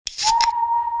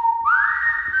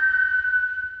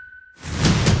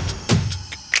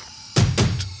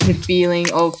the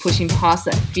feeling of pushing past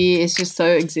that fear is just so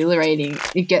exhilarating.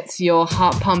 It gets your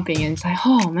heart pumping and it's like,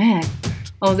 oh man,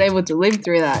 I was able to live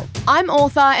through that. I'm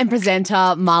author and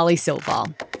presenter Marley Silver.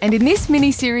 And in this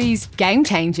mini-series, Game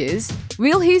Changers,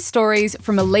 we'll hear stories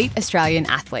from elite Australian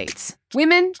athletes,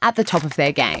 women at the top of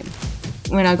their game.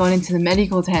 When I got into the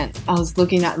medical tent, I was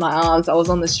looking at my arms, I was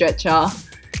on the stretcher,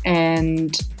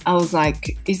 and I was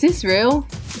like, is this real?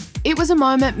 It was a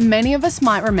moment many of us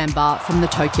might remember from the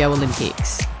Tokyo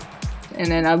Olympics. And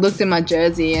then I looked at my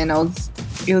jersey and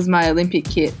it was my Olympic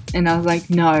kit. And I was like,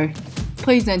 no,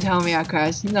 please don't tell me I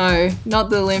crashed. No,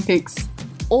 not the Olympics.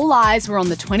 All eyes were on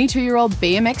the 22-year-old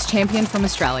BMX champion from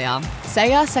Australia,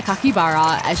 Saya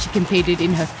Sakakibara, as she competed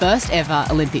in her first ever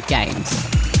Olympic Games.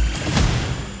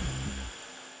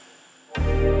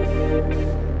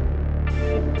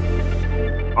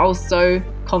 I was so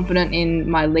confident in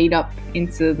my lead up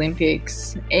into the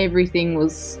Olympics. Everything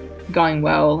was going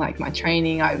well, like my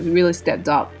training, I really stepped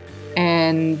up.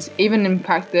 And even in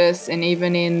practice and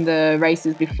even in the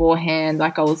races beforehand,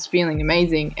 like I was feeling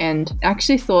amazing and I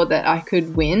actually thought that I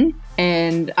could win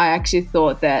and I actually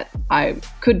thought that I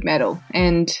could medal.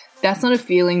 And that's not a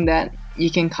feeling that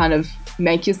you can kind of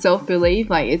make yourself believe.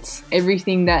 Like it's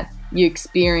everything that you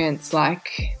experience,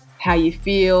 like how you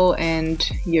feel and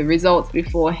your results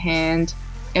beforehand,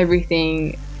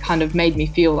 everything kind of made me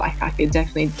feel like I could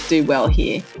definitely do well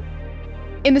here.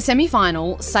 In the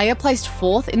semi-final, Saya placed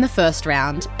 4th in the first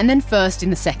round and then 1st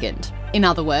in the second. In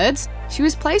other words, she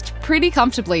was placed pretty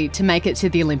comfortably to make it to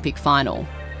the Olympic final.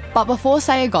 But before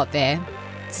Saya got there,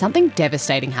 something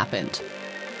devastating happened.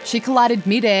 She collided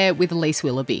mid-air with Elise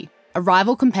Willoughby, a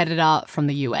rival competitor from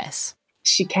the US.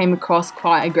 She came across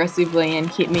quite aggressively and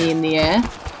hit me in the air.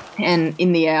 And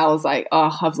in the air, I was like,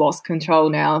 oh, I've lost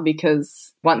control now,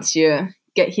 because once you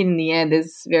get hit in the air,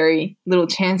 there's very little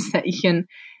chance that you can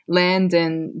land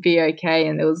and be okay.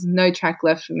 And there was no track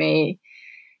left for me.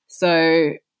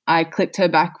 So I clipped her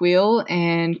back wheel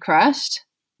and crashed,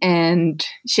 and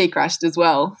she crashed as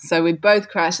well. So we both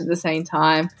crashed at the same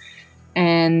time.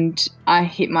 And I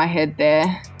hit my head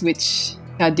there, which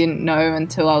I didn't know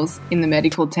until I was in the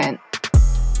medical tent.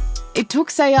 It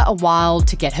took Saya a while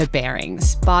to get her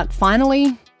bearings, but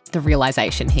finally, the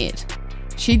realisation hit.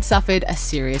 She'd suffered a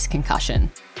serious concussion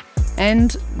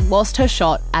and lost her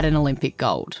shot at an Olympic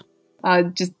gold. I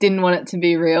just didn't want it to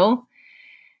be real.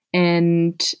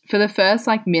 And for the first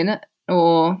minute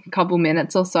or couple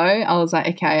minutes or so, I was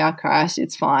like, okay, I crashed,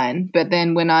 it's fine. But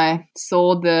then when I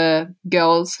saw the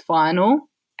girls' final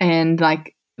and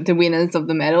the winners of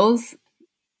the medals,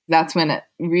 that's when it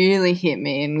really hit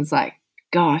me and was like,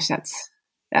 gosh,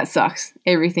 that sucks.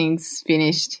 Everything's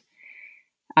finished.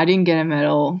 I didn't get a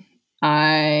medal.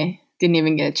 I didn't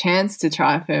even get a chance to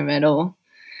try for a medal.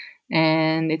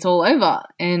 And it's all over.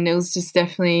 And it was just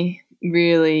definitely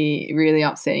really, really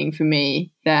upsetting for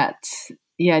me that,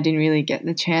 I didn't really get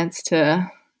the chance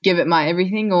to give it my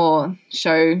everything or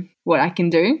show what I can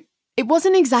do. It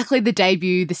wasn't exactly the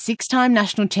debut the 6-time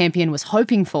national champion was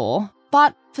hoping for,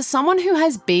 but for someone who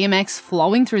has BMX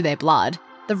flowing through their blood,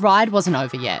 the ride wasn't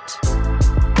over yet.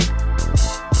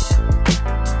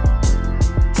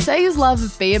 Saya's love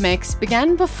of BMX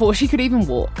began before she could even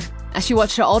walk, as she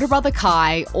watched her older brother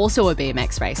Kai, also a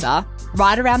BMX racer,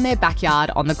 ride around their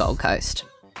backyard on the Gold Coast.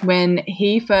 When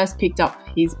he first picked up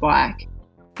his bike,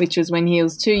 which was when he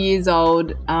was 2 years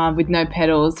old, with no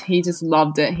pedals, he just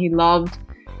loved it. He loved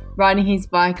riding his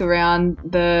bike around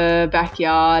the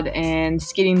backyard and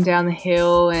skidding down the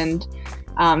hill, and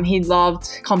he loved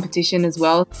competition as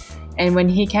well. And when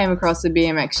he came across the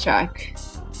BMX track,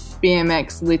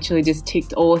 BMX literally just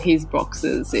ticked all his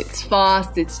boxes. It's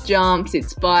fast, it's jumps,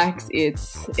 it's bikes,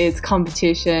 it's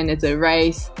competition, it's a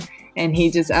race, and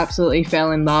he just absolutely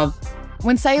fell in love.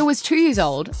 When Saya was 2 years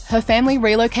old, her family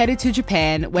relocated to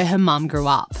Japan, where her mum grew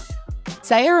up.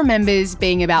 Saya remembers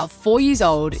being about 4 years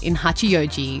old in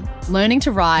Hachioji, learning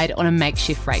to ride on a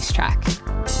makeshift racetrack.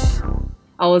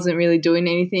 I wasn't really doing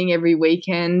anything every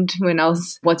weekend when I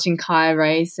was watching Kai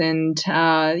race, and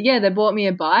they bought me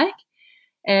a bike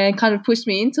and kind of pushed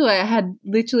me into it. I had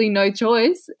literally no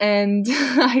choice, and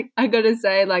I got to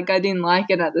say, I didn't like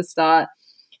it at the start.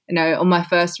 On my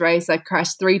first race, I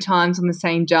crashed 3 times on the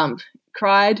same jump,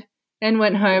 cried, then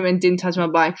went home and didn't touch my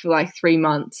bike for 3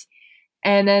 months.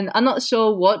 And then I'm not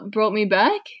sure what brought me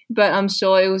back, but I'm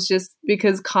sure it was just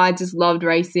because Kai just loved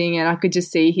racing and I could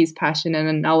just see his passion,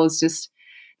 and I was just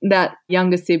that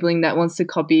younger sibling that wants to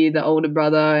copy the older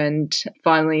brother. And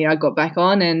finally I got back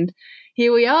on, and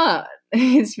here we are.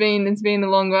 It's been a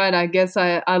long ride. I guess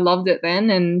I loved it then,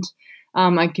 and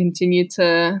I continue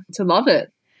to love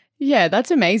it. Yeah, that's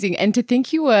amazing. And to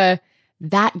think you were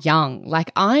that young.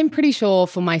 Like, I'm pretty sure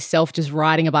for myself, just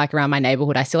riding a bike around my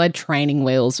neighborhood, I still had training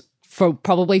wheels for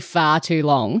probably far too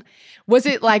long. Was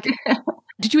it like,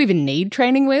 did you even need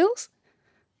training wheels?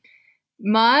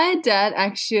 My dad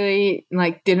actually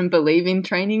didn't believe in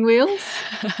training wheels.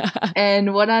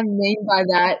 And what I mean by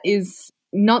that is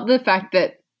not the fact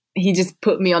that he just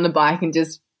put me on a bike and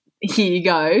just, here you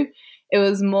go. It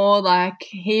was more like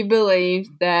he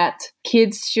believed that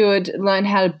kids should learn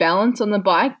how to balance on the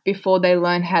bike before they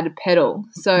learn how to pedal.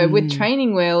 So with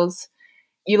training wheels,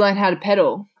 you learn how to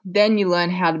pedal, then you learn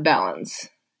how to balance,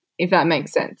 if that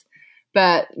makes sense.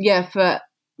 But yeah,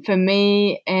 for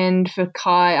me and for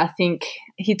Kai, I think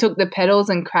he took the pedals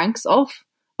and cranks off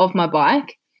my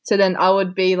bike. So then I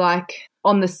would be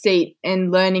on the seat and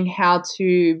learning how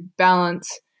to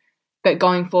balance, but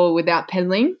going forward without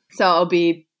pedaling. So I'll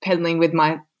be pedaling with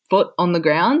my foot on the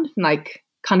ground,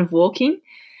 kind of walking.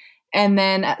 And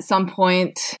then at some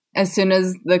point, as soon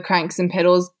as the cranks and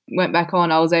pedals went back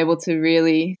on, I was able to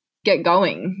really get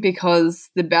going because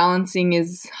the balancing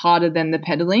is harder than the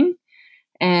pedaling.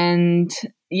 And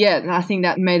yeah, I think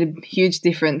that made a huge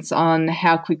difference on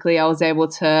how quickly I was able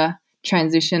to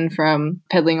transition from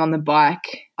pedaling on the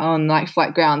bike on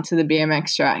flat ground to the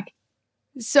BMX track.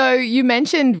 So you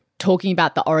mentioned talking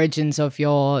about the origins of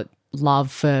your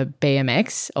love for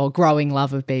BMX, or growing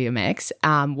love of BMX,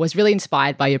 was really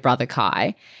inspired by your brother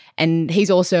Kai, and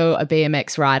he's also a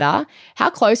BMX rider. How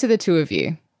close are the two of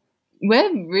you?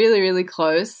 We're really, really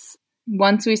close.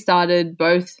 Once we started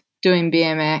both doing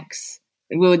BMX,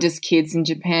 we were just kids in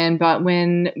Japan, but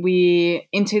in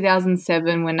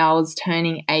 2007, when I was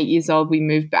turning 8 years old, we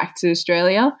moved back to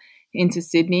Australia, into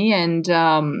Sydney, and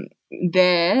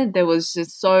there was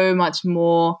just so much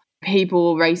more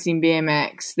people racing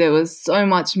BMX. There was so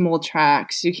much more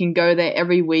tracks. You can go there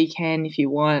every weekend if you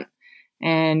want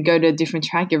and go to a different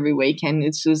track every weekend.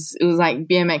 It was like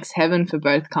BMX heaven for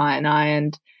both Kai and I.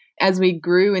 And as we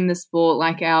grew in the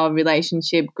sport, our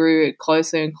relationship grew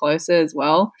closer and closer as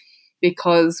well,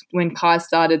 because when Kai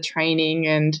started training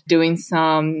and doing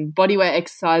some bodyweight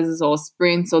exercises or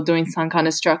sprints or doing some kind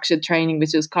of structured training,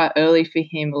 which was quite early for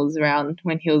him, it was around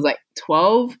when he was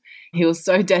 12. He was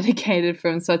so dedicated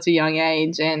from such a young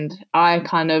age, and I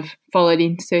kind of followed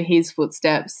into his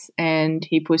footsteps, and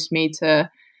he pushed me to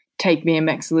take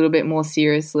BMX a little bit more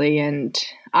seriously. And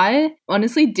I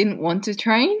honestly didn't want to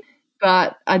train,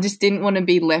 but I just didn't want to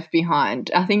be left behind.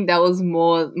 I think that was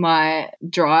more my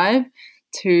drive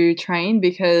to train,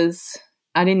 because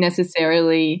I didn't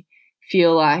necessarily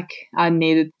feel like I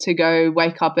needed to go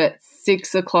wake up at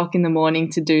 6 o'clock in the morning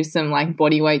to do some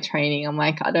body weight training. I'm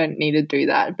I don't need to do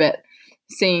that. But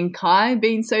seeing Kai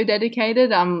being so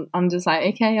dedicated, I'm just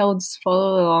okay, I'll just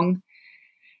follow along.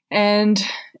 And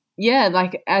yeah,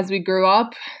 as we grew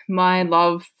up, my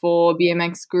love for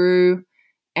BMX grew,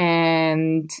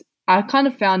 and I kind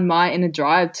of found my inner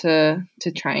drive to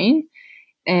train,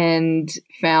 and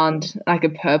found a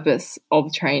purpose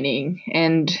of training.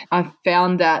 And I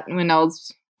found that when I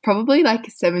was probably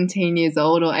 17 years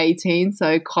old or 18,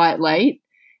 so quite late.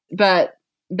 But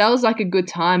that was a good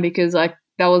time, because that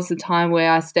was the time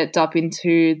where I stepped up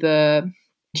into the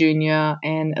junior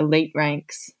and elite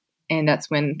ranks. And that's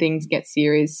when things get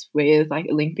serious with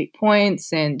Olympic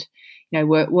points and,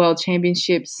 world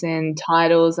championships and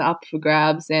titles up for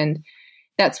grabs. And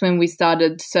that's when we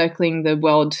started circling the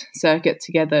world circuit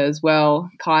together as well,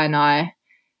 Kai and I,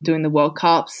 doing the World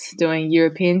Cups, doing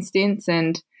European stints,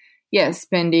 and, yeah,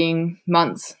 spending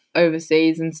months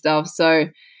overseas and stuff. So,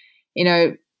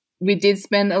 we did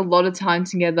spend a lot of time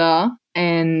together,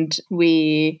 and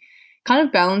we kind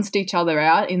of balanced each other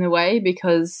out in a way,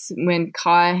 because when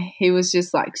Kai, he was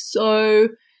just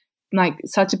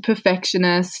such a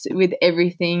perfectionist with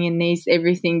everything and needs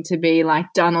everything to be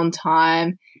done on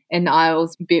time. And I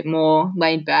was a bit more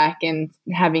laid back and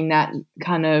having that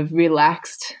kind of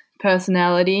relaxed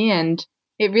personality, and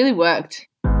it really worked.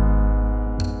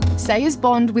 Saya's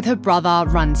bond with her brother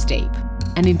runs deep,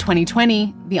 and in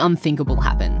 2020, the unthinkable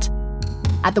happened.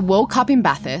 At the World Cup in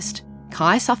Bathurst,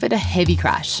 Kai suffered a heavy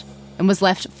crash and was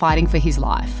left fighting for his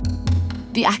life.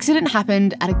 The accident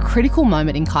happened at a critical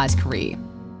moment in Kai's career.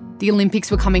 The Olympics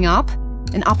were coming up,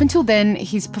 and up until then,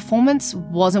 his performance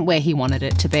wasn't where he wanted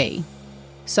it to be.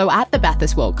 So at the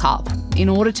Bathurst World Cup, in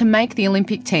order to make the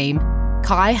Olympic team,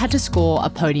 Kai had to score a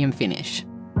podium finish.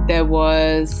 There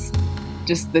was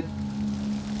just the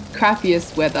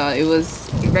crappiest weather. It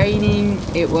was raining,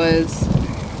 it was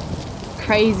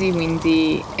crazy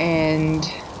windy, and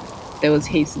there was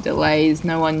heaps of delays.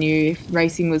 No one knew if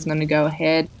racing was going to go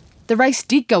ahead. The race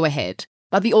did go ahead,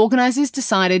 but the organisers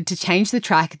decided to change the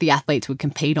track the athletes would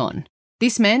compete on.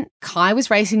 This meant Kai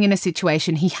was racing in a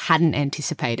situation he hadn't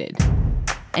anticipated,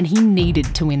 and he needed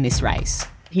to win this race.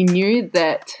 He knew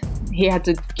that he had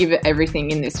to give it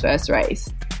everything in this first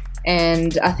race.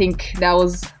 And I think that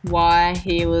was why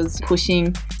he was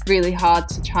pushing really hard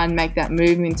to try and make that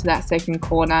move into that second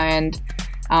corner, and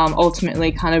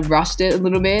ultimately kind of rushed it a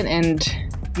little bit. And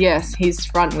yes, his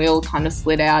front wheel kind of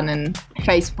slid out and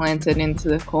face planted into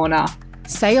the corner.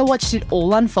 Saya watched it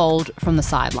all unfold from the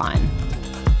sideline.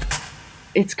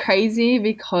 It's crazy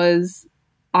because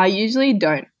I usually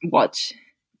don't watch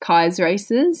Kai's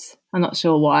races. I'm not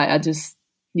sure why. I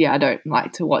don't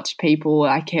like to watch people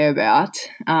I care about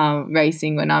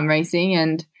racing when I'm racing.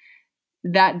 And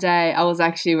that day I was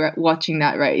actually watching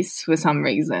that race for some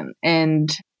reason. And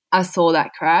I saw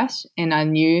that crash and I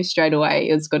knew straight away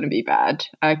it was going to be bad.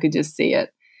 I could just see it.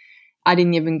 I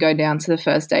didn't even go down to the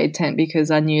first aid tent because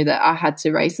I knew that I had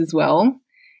to race as well.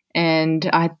 And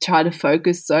I tried to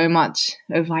focus so much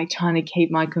of trying to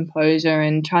keep my composure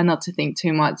and try not to think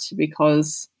too much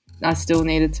because I still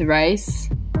needed to race.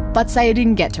 But Saya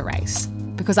didn't get to race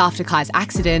because after Kai's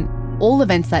accident, all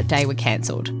events that day were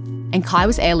cancelled and Kai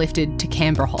was airlifted to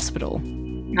Canberra Hospital.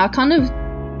 I kind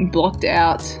of blocked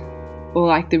out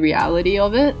the reality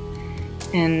of it,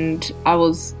 and I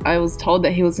was told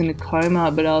that he was in a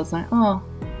coma, but I was like, oh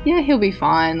yeah, he'll be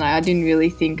fine. I didn't really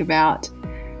think about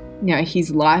his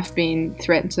life being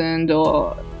threatened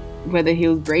or whether he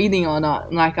was breathing or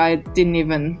not. I didn't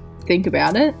even think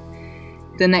about it.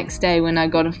 The next day when I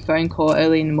got a phone call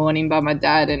early in the morning by my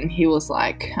dad, and he was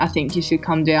like, I think you should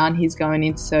come down. He's going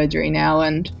into surgery now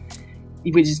and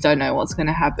we just don't know what's going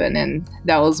to happen. And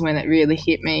that was when it really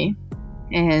hit me.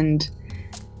 And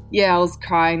yeah, I was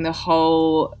crying the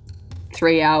whole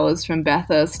 3 hours from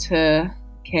Bathurst to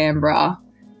Canberra.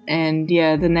 And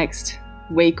yeah, the next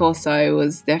week or so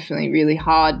was definitely really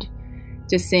hard,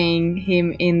 just seeing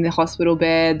him in the hospital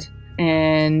bed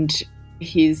and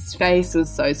his face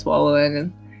was so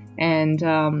swollen, and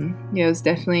it was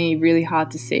definitely really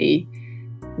hard to see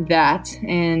that.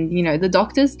 And the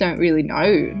doctors don't really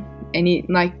know any,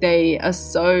 they are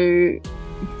so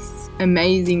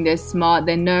amazing, they're smart,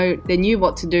 they knew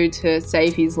what to do to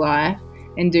save his life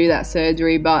and do that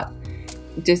surgery, but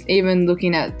just even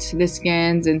looking at the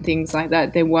scans and things like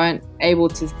that, they weren't able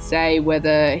to say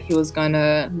whether he was going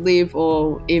to live,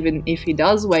 or even if he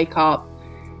does wake up,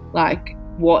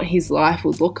 what his life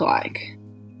would look like.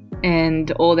 And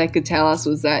all they could tell us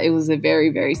was that it was a very,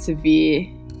 very severe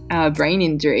brain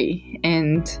injury.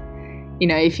 And,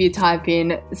 if you type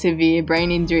in severe brain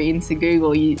injury into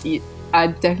Google, I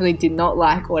definitely did not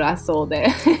like what I saw there.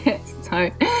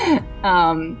 So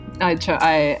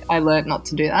I learned not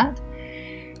to do that.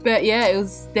 But yeah, it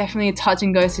was definitely a touch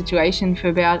and go situation for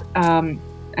about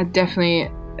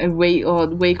definitely a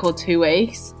week or 2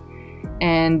 weeks.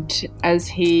 And as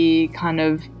he kind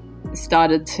of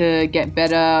started to get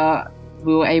better,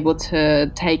 we were able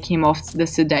to take him off the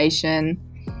sedation.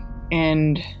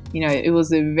 And, it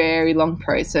was a very long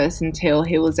process until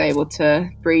he was able to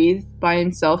breathe by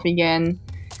himself again,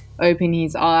 open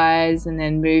his eyes and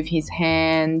then move his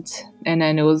hand. And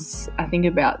then it was, I think,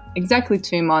 about exactly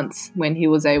 2 months when he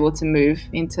was able to move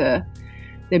into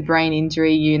the brain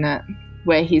injury unit,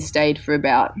 where he stayed for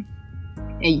about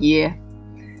a year,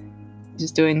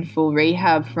 just doing full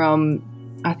rehab from,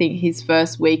 I think his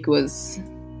first week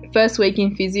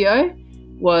in physio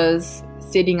was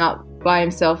sitting up by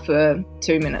himself for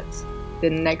 2 minutes. The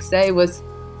next day was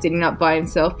sitting up by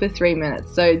himself for 3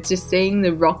 minutes. So just seeing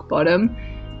the rock bottom,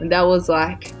 that was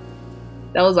like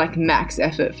max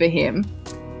effort for him.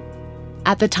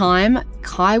 At the time,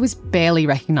 Kai was barely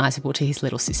recognisable to his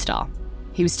little sister.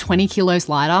 He was 20 kilos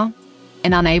lighter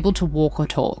and unable to walk or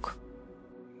talk.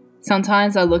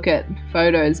 Sometimes I look at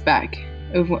photos back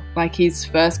of his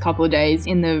first couple of days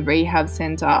in the rehab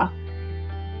centre,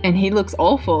 and he looks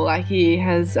awful. He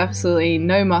has absolutely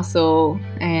no muscle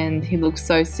and he looks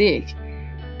so sick.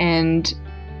 And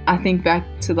I think back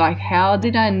to how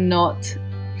did I not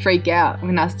freak out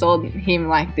when I saw him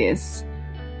like this?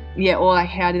 Yeah, or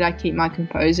how did I keep my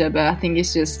composure? But I think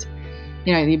it's just,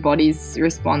 the body's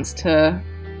response to,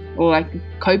 or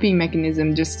coping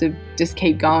mechanism, just to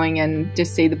keep going and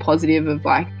just see the positive of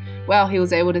wow, he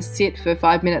was able to sit for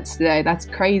 5 minutes today. That's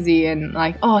crazy. And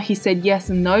oh, he said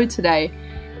yes and no today.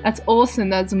 That's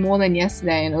awesome. That's more than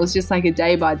yesterday. And it was just a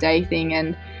day by day thing.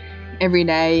 And every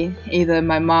day, either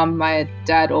my mum, my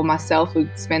dad, or myself would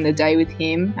spend the day with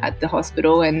him at the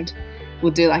hospital, and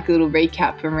we'll do a little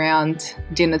recap around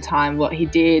dinner time, what he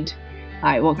did,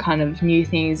 what kind of new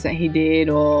things that he did,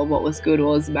 or what was good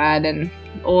or was bad. And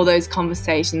all those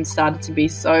conversations started to be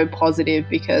so positive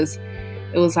because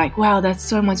it was wow, that's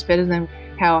so much better than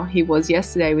how he was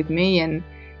yesterday with me, and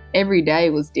every day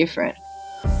was different.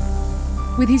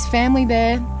 With his family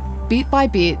there, bit by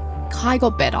bit, Kai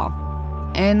got better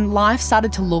and life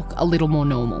started to look a little more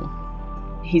normal.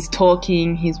 He's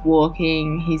talking, he's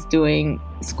walking, he's doing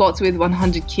squats with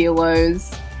 100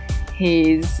 kilos.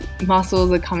 His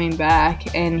muscles are coming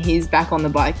back and he's back on the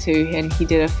bike too. And he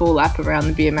did a full lap around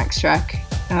the BMX track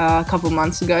a couple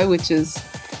months ago, which is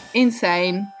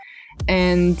insane.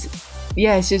 And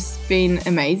yeah, it's just been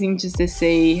amazing just to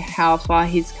see how far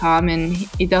he's come, and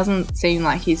it doesn't seem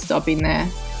like he's stopping there.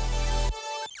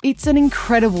 It's an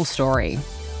incredible story,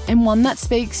 and one that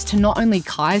speaks to not only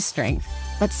Kai's strength,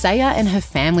 but Saya and her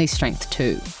family's strength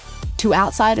too. To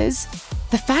outsiders,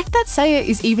 the fact that Saya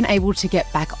is even able to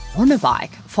get back on a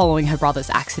bike following her brother's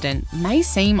accident may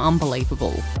seem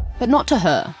unbelievable, but not to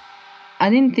her. I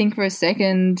didn't think for a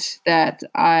second that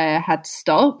I had to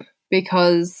stop,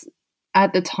 because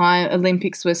at the time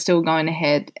Olympics were still going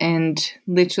ahead, and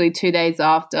literally 2 days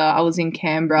after I was in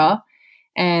Canberra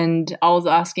and I was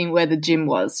asking where the gym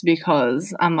was,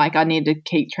 because I'm like, I need to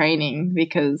keep training,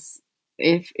 because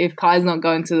if Kai's not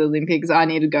going to the Olympics, I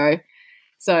need to go.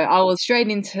 So I was straight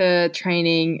into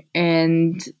training,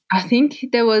 and I think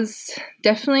there was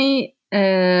definitely,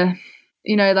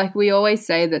 like we always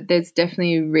say that there's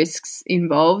definitely risks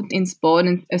involved in sport,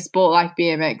 and a sport like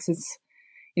BMX is,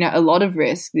 a lot of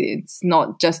risk. It's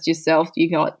not just yourself.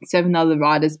 You got 7 other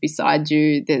riders beside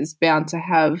you. There's bound to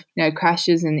have,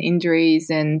 crashes and injuries.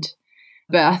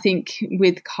 But I think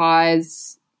with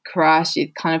Kai's crash,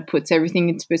 it kind of puts everything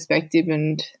into perspective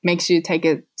and makes you take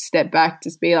a step back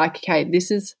to be like, okay,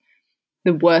 this is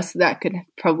the worst that could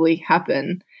probably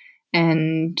happen.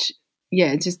 And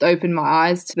yeah, it just opened my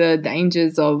eyes to the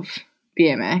dangers of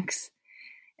BMX.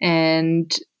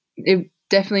 And it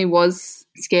definitely was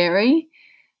scary.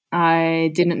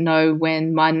 I didn't know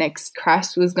when my next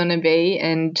crash was going to be,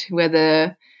 and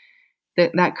whether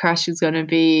that crash was going to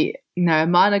be a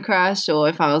minor crash or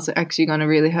if I was actually going to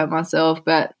really hurt myself.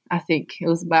 But I think it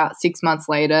was about 6 months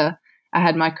later I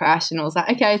had my crash, and I was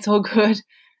like, okay, it's all good.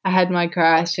 I had my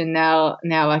crash and now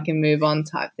I can move on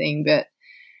type thing. But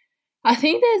I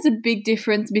think there's a big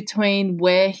difference between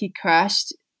where he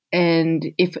crashed,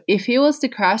 and if he was to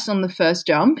crash on the first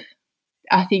jump,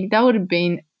 I think that would have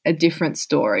been a different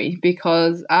story,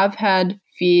 because I've had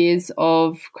fears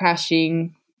of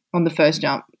crashing on the first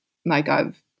jump. Like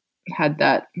I've had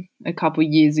that a couple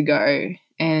years ago,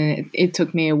 and it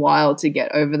took me a while to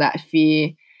get over that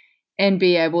fear and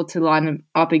be able to line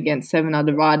up against 7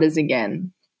 other riders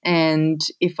again. And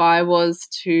if Kai was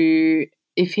to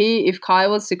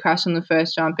crash on the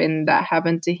first jump and that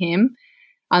happened to him,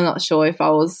 I'm not sure if I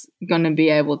was going to be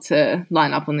able to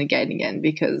line up on the gate again,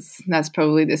 because that's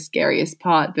probably the scariest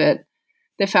part. But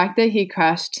the fact that he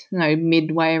crashed,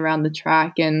 midway around the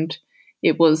track, and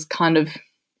it was kind of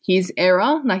his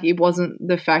error, like it wasn't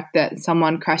the fact that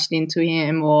someone crashed into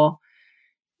him, or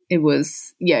it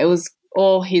was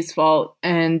all his fault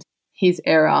and his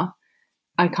error.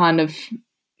 I kind of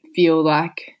feel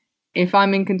like if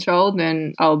I'm in control,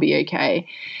 then I'll be okay.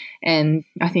 And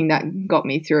I think that got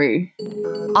me through.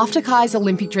 After Kai's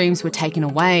Olympic dreams were taken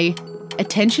away,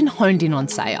 attention honed in on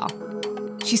Saya.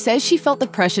 She says she felt the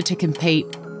pressure to compete,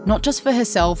 not just for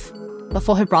herself, but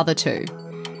for her brother too.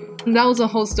 That was a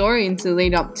whole story into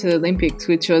lead up to the Olympics,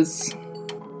 which is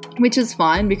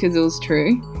fine because it was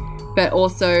true. But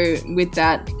also with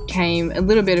that came a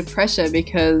little bit of pressure,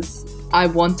 because I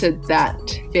wanted that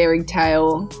fairy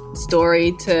tale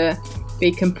story to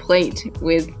be complete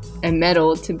with a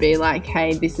medal, to be like,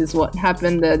 hey, this is what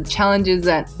happened, the challenges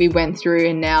that we went through,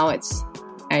 and now it's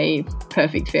a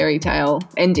perfect fairy tale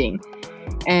ending.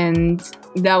 And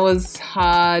that was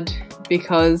hard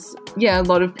because, a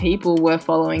lot of people were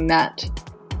following that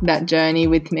journey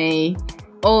with me.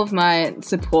 All of my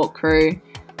support crew,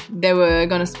 they were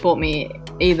going to support me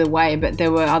either way, but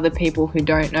there were other people who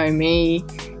don't know me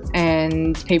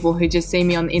and people who just see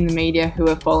me in the media who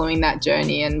are following that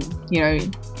journey and,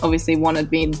 obviously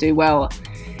wanted me to do well.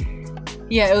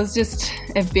 Yeah, it was just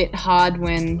a bit hard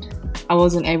when I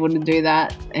wasn't able to do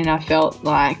that, and I felt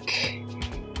like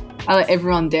I let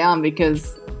everyone down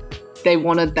because they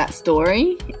wanted that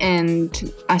story,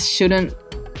 and I shouldn't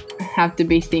have to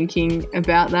be thinking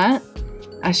about that.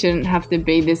 I shouldn't have to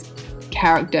be this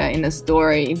character in a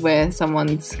story where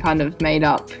someone's kind of made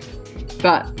up.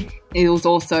 But it was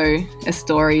also a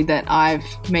story that I've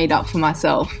made up for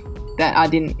myself that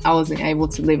I wasn't able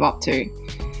to live up to.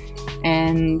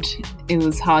 And it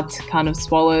was hard to kind of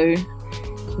swallow.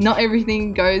 Not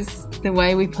everything goes the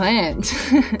way we planned.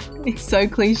 It's so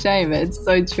cliche, but it's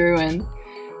so true. And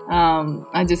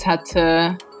I just had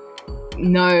to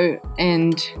know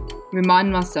and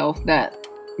remind myself that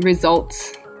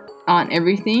results aren't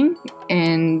everything,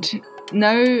 and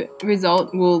no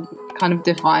result will kind of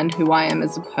define who I am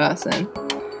as a person.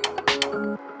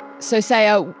 So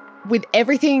Saya, with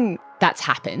everything that's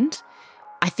happened,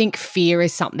 I think fear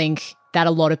is something that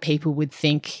a lot of people would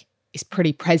think is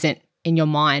pretty present in your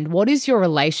mind. What is your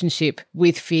relationship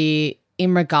with fear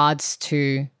in regards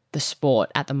to the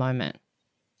sport at the moment?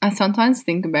 I sometimes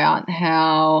think about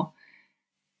how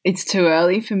it's too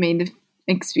early for me to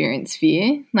experience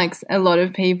fear. Like, a lot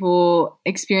of people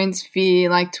experience fear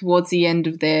like towards the end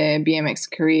of their BMX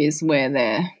careers, where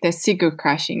they're sick of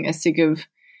crashing, they're sick of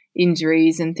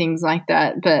injuries and things like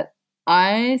that. But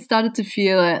I started to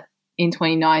feel it in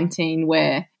 2019,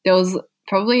 where there was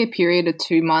probably a period of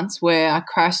 2 months where I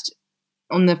crashed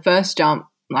on the first jump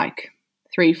like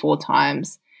 3-4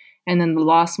 times. And then the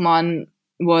last one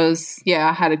was,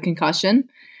 I had a concussion.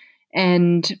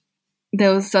 And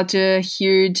there was such a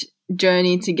huge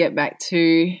journey to get back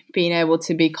to being able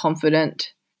to be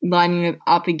confident, lining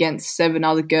up against 7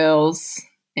 other girls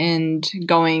and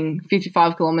going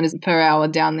 55 kilometers per hour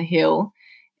down the hill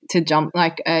to jump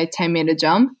like a 10-meter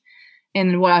jump.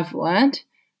 And what I've learned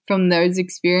from those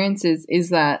experiences is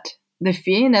that the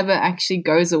fear never actually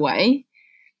goes away.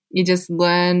 You just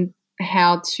learn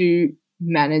how to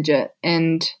manage it.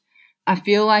 And I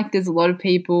feel like there's a lot of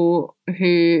people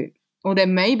who, or there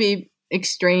may be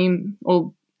extreme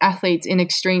or athletes in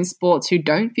extreme sports who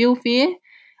don't feel fear.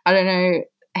 I don't know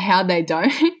how they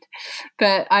don't,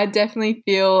 but I definitely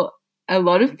feel a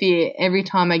lot of fear every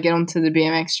time I get onto the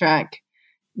BMX track.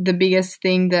 The biggest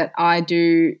thing that I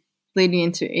do leading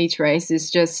into each race is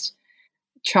just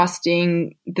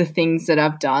trusting the things that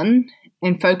I've done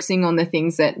and focusing on the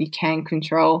things that you can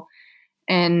control.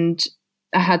 And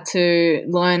I had to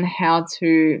learn how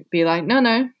to be like,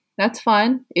 no, that's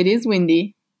fine. It is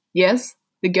windy. Yes,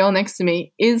 the girl next to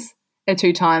me is a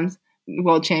 2 times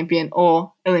world champion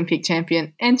or Olympic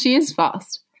champion, and she is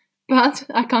fast. But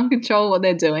I can't control what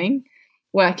they're doing.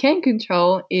 What I can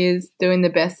control is doing the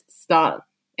best start.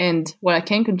 And what I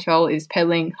can control is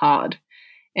pedaling hard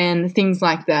and things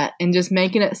like that, and just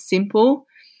making it simple.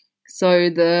 So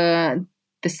the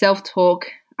self-talk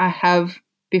I have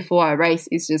before I race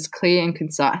is just clear and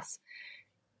concise.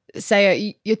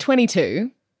 Say you're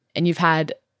 22 and you've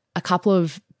had a couple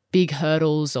of big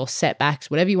hurdles or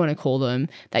setbacks, whatever you want to call them,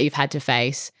 that you've had to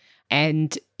face.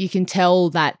 And you can tell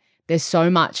that there's so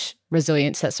much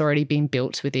resilience that's already been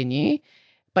built within you,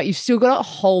 but you've still got a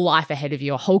whole life ahead of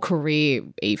you, a whole career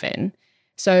even.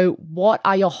 So what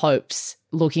are your hopes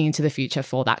looking into the future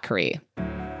for that career?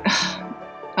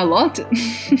 A lot.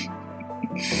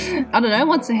 I don't know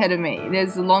what's ahead of me.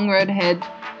 There's a long road ahead.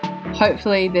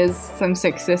 Hopefully there's some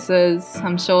successes.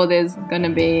 I'm sure there's going to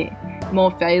be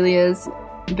more failures,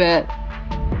 but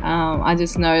I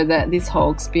just know that this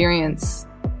whole experience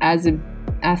as an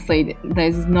athlete,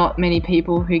 there's not many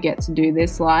people who get to do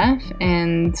this life,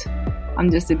 and I'm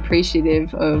just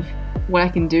appreciative of what I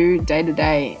can do day to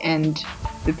day and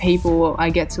the people I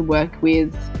get to work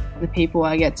with, the people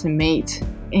I get to meet,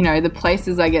 the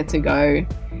places I get to go.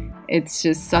 It's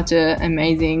just such an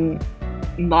amazing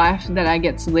life that I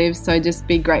get to live. So just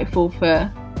be grateful for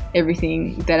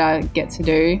everything that I get to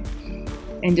do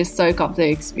and just soak up the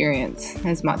experience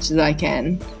as much as I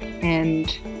can.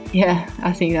 And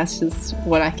I think that's just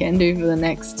what I can do for the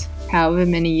next however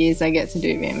many years I get to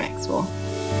do BMX for.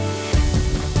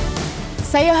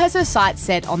 Saya has her sights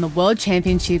set on the World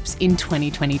Championships in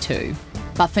 2022.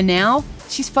 But for now,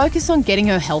 she's focused on getting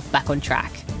her health back on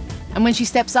track. And when she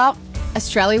steps up,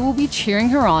 Australia will be cheering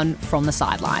her on from the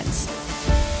sidelines.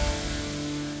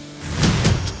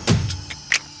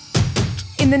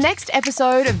 In the next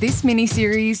episode of this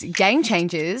mini-series, Game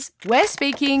Changers, we're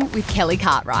speaking with Kelly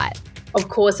Cartwright. Of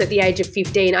course, at the age of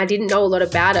 15, I didn't know a lot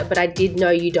about it, but I did know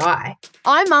you die.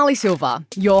 I'm Marley Silva,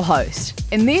 your host,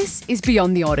 and this is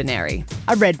Beyond the Ordinary,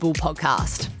 a Red Bull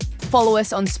podcast. Follow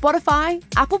us on Spotify,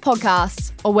 Apple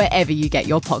Podcasts, or wherever you get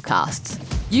your podcasts.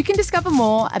 You can discover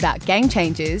more about Game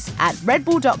Changers at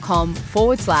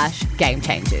redbull.com/Game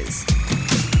Changers.